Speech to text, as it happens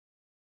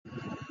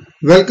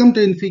Welcome to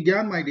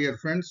infyGyan, my dear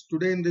friends.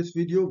 Today in this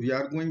video, we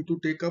are going to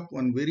take up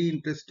one very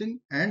interesting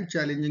and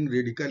challenging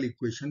radical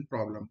equation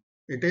problem.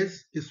 It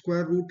is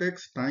square root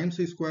x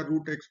times square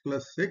root x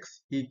plus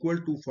 6 equal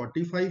to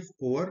 45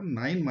 over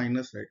 9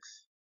 minus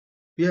x.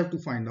 We have to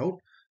find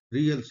out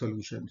real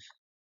solutions.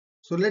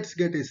 So let's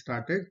get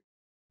started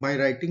by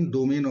writing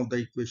domain of the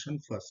equation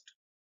first.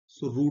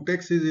 So root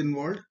x is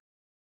involved.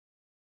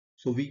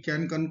 So we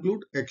can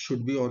conclude x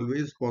should be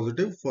always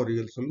positive for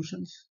real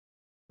solutions.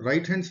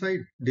 Right hand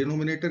side,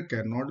 denominator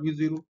cannot be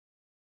 0.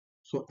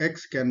 So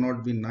x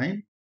cannot be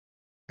 9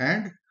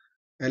 and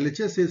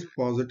LHS is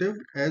positive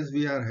as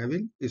we are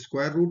having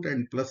square root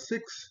and plus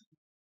 6.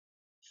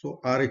 So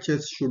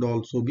RHS should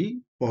also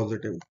be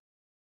positive.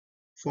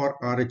 For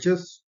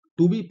RHS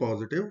to be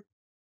positive,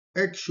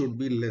 x should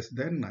be less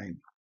than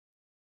 9.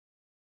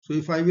 So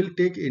if I will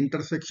take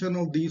intersection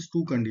of these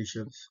two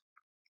conditions,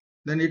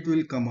 then it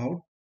will come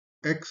out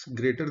x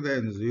greater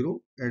than 0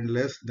 and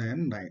less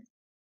than 9.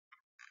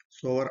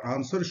 So our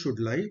answer should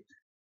lie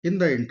in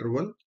the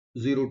interval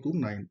 0 to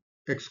 9,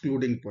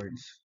 excluding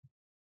points.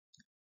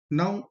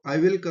 Now I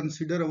will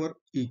consider our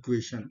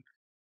equation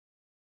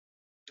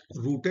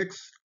root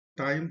x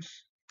times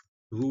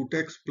root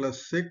x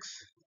plus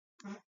 6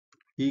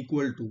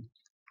 equal to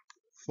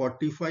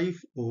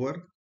 45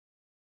 over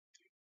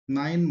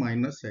 9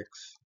 minus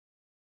x.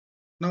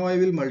 Now I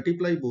will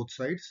multiply both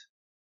sides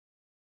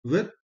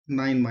with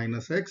 9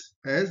 minus x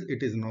as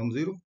it is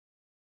non-zero.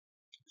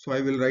 So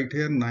I will write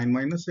here 9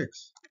 minus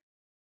x.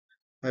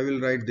 I will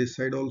write this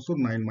side also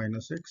 9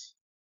 minus x.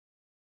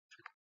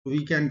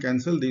 We can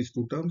cancel these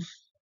two terms.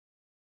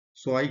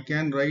 So I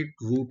can write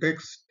root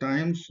x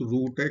times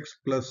root x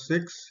plus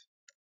 6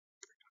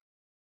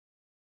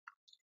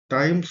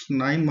 times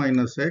 9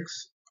 minus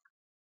x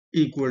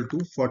equal to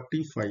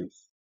 45.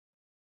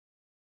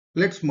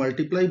 Let's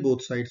multiply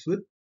both sides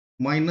with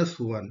minus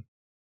 1.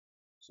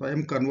 So I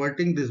am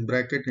converting this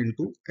bracket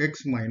into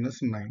x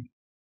minus 9.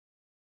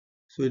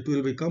 So it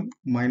will become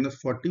minus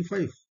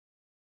 45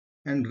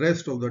 and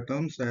rest of the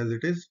terms as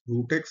it is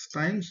root x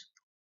times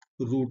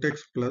root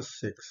x plus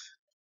 6.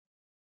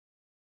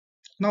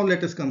 Now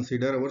let us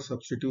consider our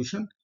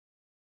substitution.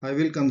 I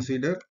will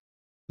consider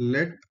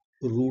let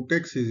root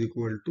x is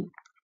equal to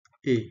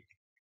a.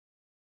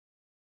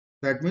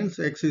 That means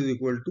x is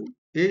equal to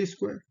a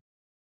square.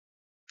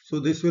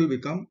 So this will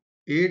become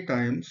a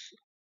times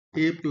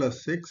a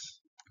plus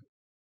 6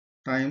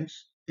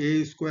 times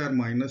a square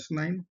minus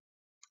 9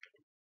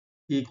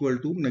 equal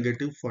to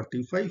negative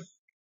 45.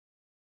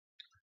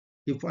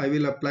 If I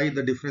will apply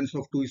the difference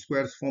of two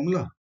squares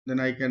formula, then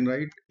I can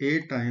write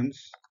a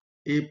times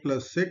a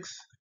plus 6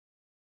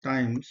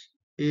 times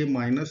a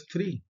minus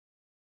 3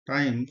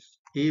 times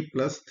a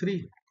plus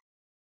 3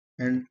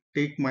 and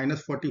take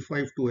minus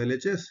 45 to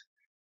LHS.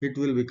 It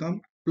will become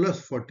plus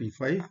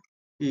 45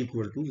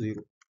 equal to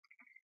 0.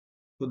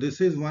 So this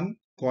is one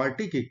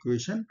quartic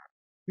equation.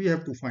 We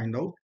have to find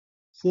out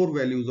four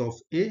values of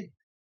a,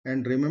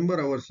 and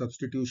remember our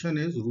substitution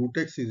is root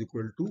x is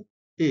equal to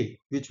a,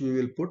 which we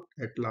will put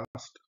at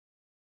last.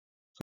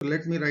 So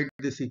let me write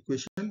this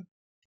equation.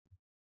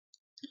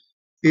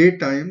 A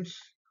times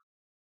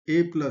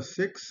a plus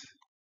 6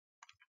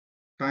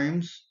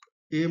 times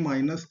a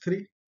minus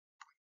 3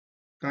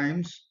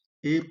 times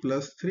a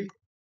plus 3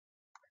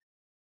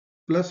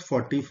 plus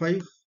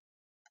 45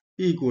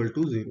 equal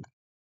to 0.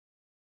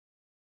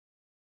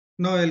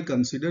 Now I will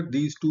consider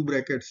these two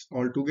brackets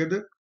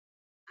altogether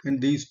and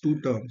these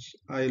two terms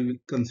I will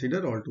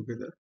consider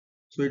altogether.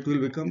 So it will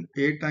become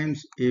a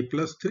times a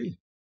plus 3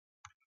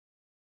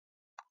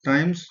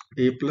 times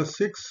a plus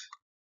 6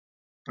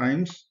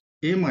 times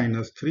a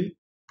minus 3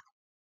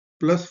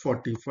 plus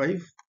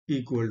 45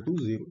 equal to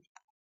 0.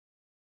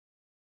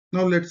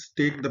 Now let's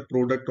take the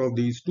product of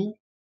these two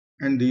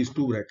and these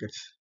two brackets.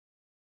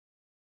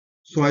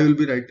 So I will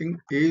be writing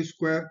a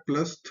square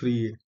plus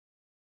 3a.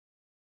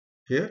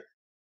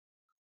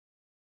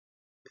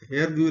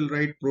 Here we will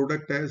write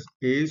product as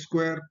a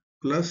square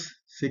plus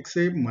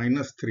 6a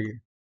minus 3a.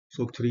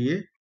 So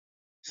 3a,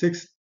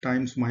 6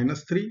 times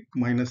minus 3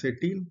 minus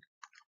 18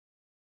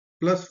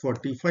 plus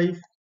 45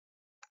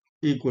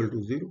 equal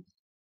to 0.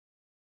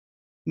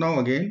 Now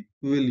again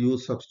we will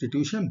use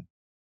substitution.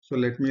 So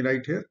let me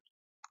write here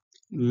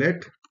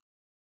let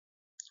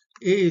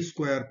a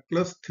square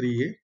plus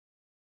 3a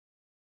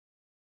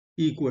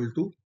equal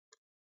to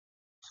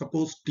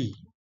suppose t.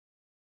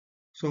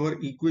 So our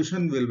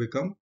equation will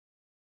become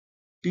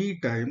t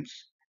times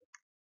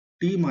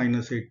t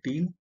minus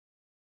 18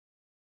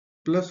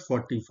 plus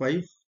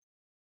 45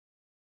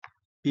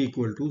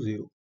 equal to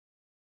 0.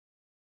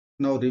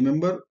 Now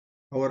remember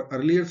our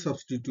earlier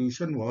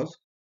substitution was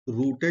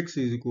root x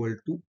is equal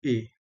to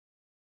a.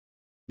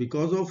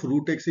 Because of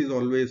root x is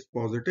always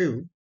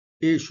positive,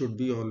 a should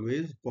be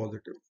always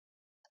positive.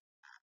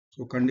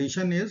 So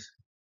condition is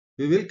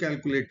we will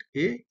calculate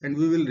a and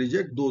we will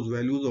reject those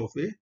values of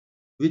a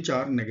which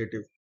are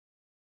negative.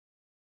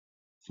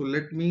 So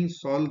let me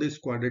solve this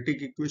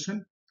quadratic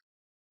equation.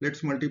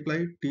 Let's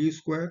multiply t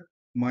square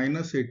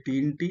minus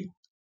 18t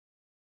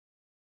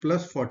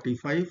plus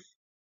 45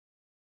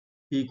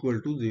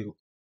 equal to 0.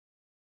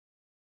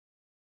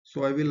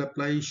 So I will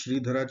apply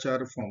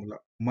Sridharacharya formula.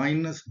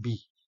 Minus b,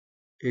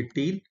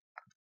 18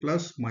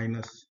 plus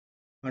minus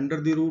under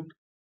the root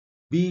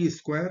b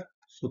square,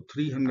 so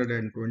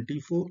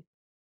 324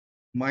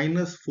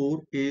 minus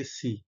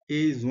 4ac. A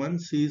is 1,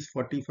 c is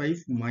 45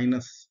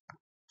 minus.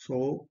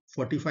 So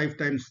 45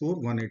 times 4,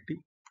 180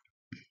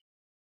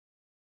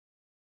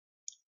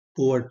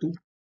 over 2.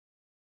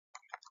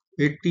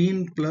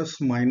 18 plus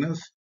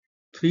minus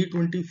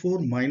 324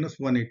 minus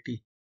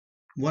 180.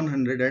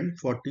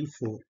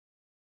 144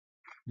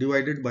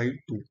 divided by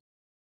 2.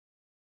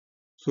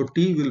 So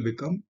t will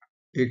become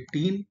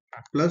 18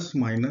 plus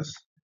minus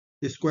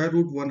square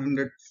root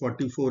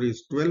 144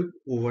 is 12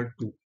 over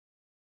 2.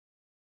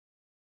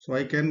 So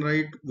I can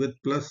write with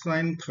plus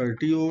sign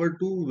 30 over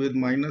 2 with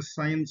minus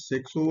sign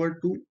 6 over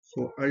 2.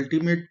 So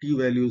ultimate t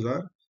values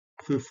are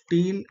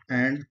 15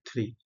 and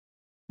 3.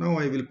 Now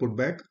I will put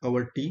back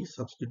our t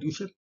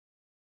substitution.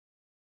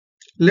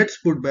 Let's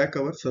put back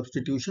our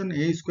substitution.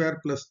 A square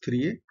plus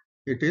 3a,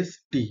 it is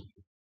t.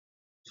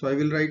 So I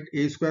will write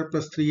a square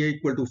plus 3a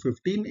equal to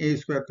 15, a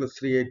square plus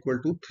 3a equal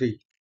to 3.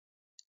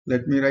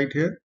 Let me write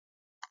here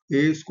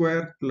a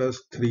square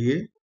plus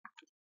 3a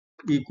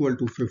equal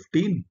to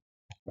 15,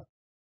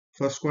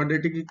 first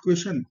quadratic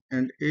equation,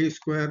 and a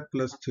square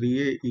plus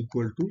 3a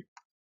equal to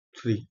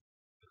 3.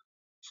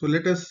 So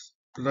let us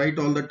write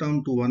all the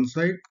term to one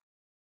side.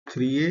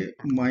 3a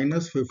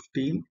minus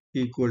 15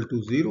 equal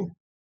to 0.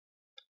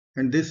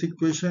 And this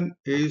equation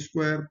a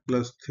square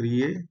plus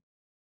 3a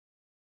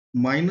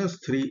minus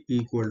 3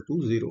 equal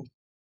to 0.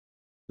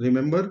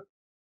 Remember,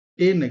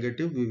 a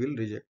negative we will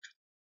reject.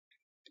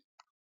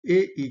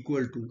 A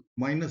equal to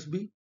minus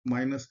b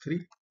minus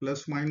 3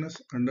 plus minus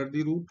under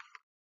the root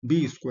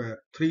b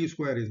square. 3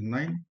 square is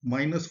 9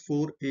 minus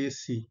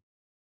 4ac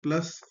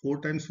plus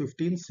 4 times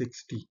 15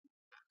 62.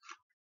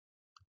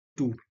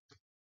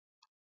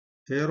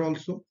 Here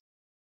also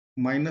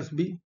minus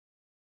b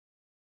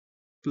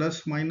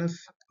plus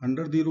minus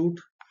under the root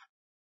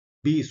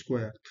b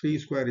square. 3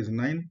 square is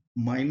 9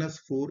 minus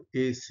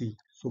 4ac.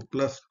 So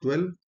plus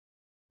 12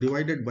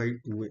 divided by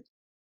 2a.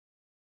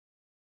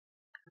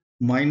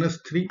 Minus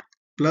 3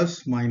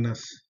 plus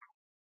minus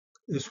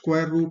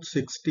square root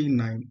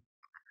 69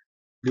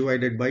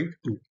 divided by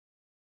 2.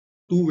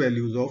 Two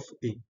values of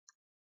a.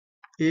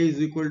 A is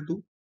equal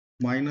to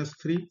minus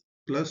 3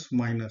 plus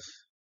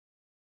minus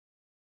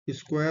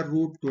square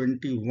root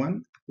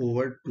 21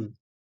 over 2.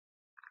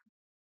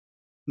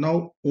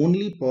 Now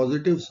only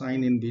positive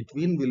sign in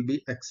between will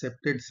be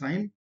accepted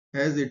sign,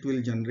 as it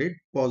will generate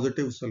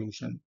positive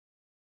solution.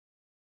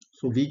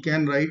 So we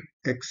can write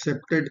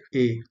accepted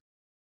A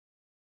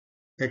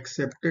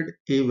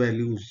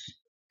values,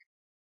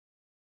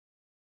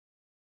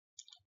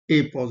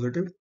 A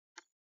positive.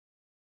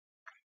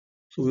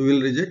 So we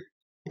will reject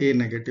A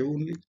negative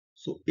only.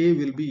 So A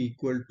will be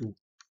equal to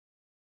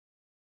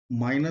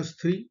minus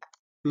 3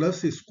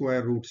 plus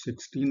square root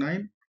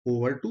 69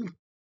 over 2.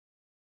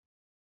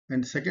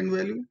 And second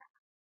value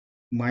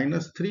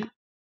minus 3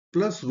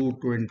 plus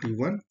root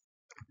 21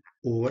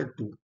 over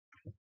 2.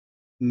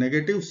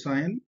 Negative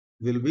sign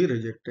will be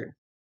rejected.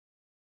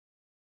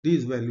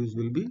 These values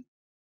will be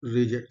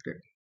rejected.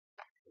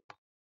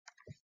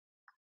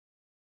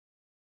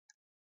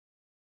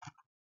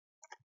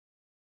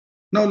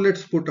 Now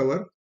let's put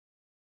our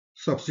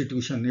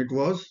substitution. It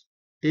was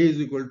a is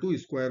equal to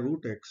square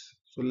root x.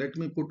 So let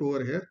me put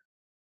over here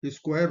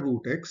square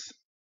root x.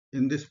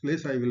 In this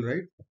place I will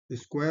write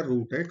square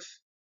root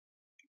x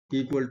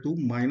equal to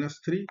minus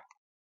 3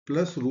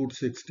 plus root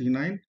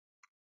 69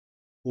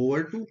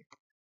 over 2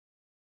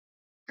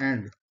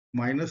 and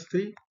minus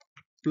 3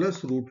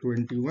 plus root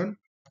 21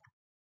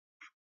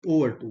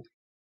 over 2.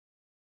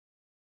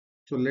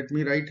 So let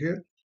me write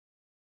here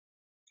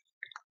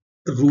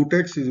root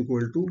x is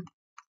equal to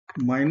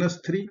minus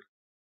 3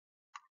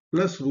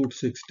 plus root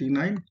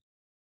 69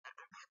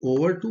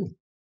 over 2,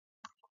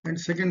 and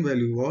second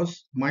value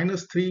was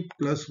minus 3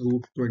 plus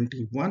root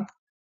 21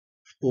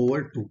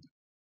 over 2.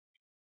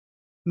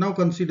 Now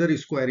consider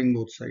squaring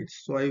both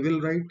sides. So I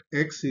will write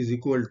x is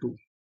equal to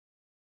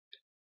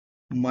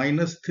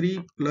minus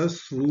 3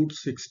 plus root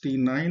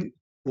 69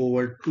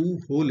 over 2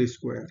 whole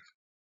square,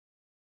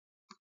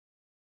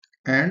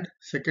 and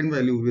second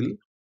value will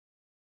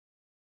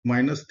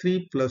minus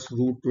 3 plus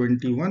root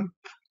 21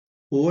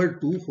 over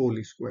 2 whole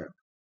square.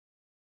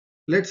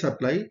 Let's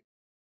apply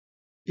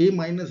a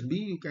minus b,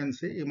 you can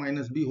say a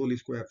minus b whole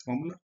square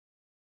formula.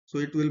 So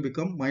it will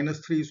become minus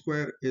 3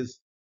 square is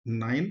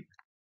 9,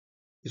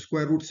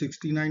 square root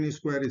 69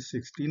 square is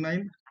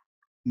 69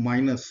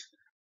 minus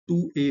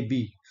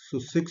 2ab, so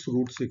 6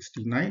 root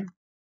 69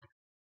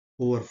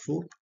 over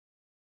 4.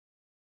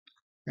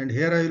 And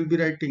here I will be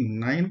writing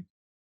 9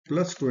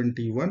 plus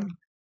 21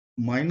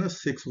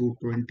 minus 6 root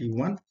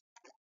 21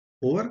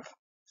 over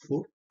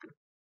 4.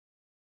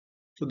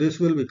 So this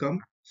will become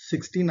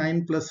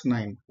 69 plus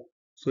 9.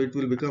 So it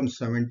will become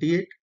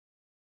 78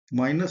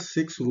 minus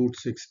 6 root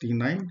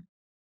 69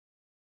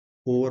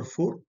 over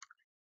 4.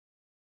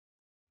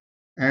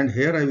 and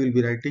here I will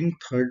be writing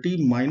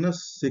 30 minus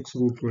 6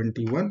 root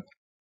 21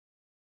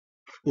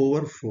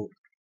 over 4.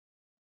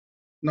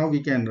 Now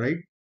we can write,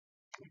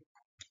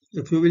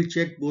 if we will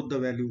check both the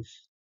values,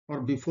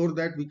 or before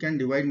that we can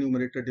divide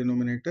numerator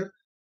denominator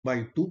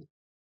by 2.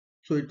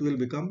 So it will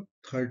become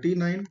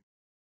 39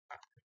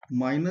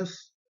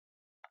 minus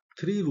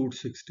 3 root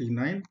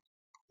 69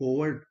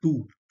 over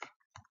 2.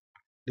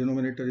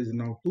 Denominator is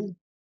now 2.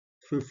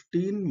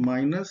 15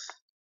 minus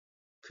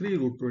 3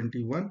 root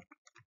 21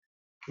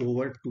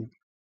 over 2.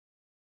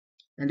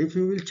 And if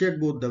you will check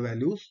both the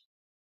values,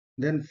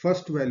 then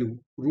first value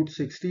root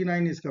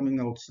 69 is coming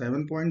out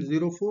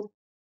 7.04.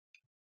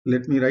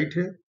 Let me write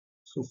here.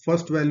 So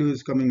first value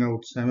is coming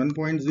out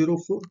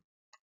 7.04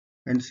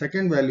 and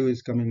second value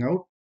is coming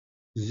out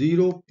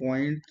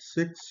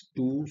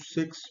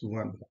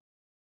 0.6261.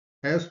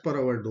 As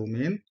per our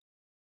domain,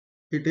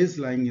 it is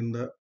lying in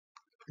the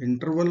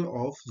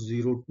interval of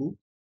 0 to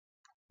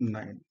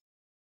 9.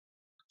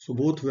 So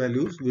both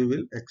values we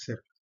will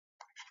accept.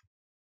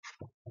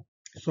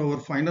 So our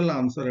final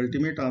answer,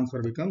 ultimate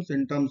answer becomes,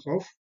 in terms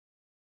of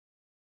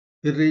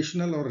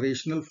irrational or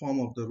rational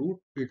form of the root,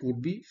 it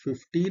would be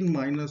 15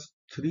 minus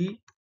 3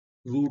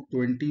 root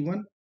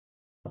 21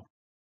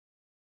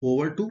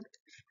 over 2,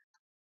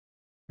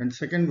 and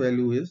second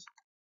value is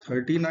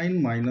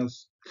 39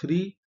 minus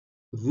 3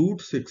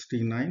 root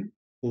 69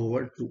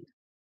 over 2.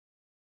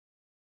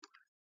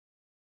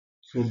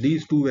 So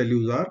these two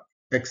values are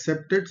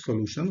accepted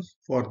solutions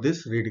for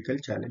this radical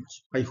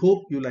challenge. I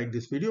hope you like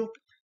this video.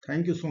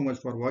 Thank you so much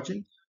for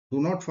watching.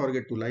 Do not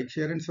forget to like,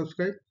 share and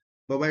subscribe.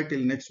 Bye bye till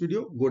next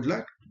video. Good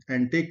luck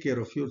and take care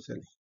of yourself.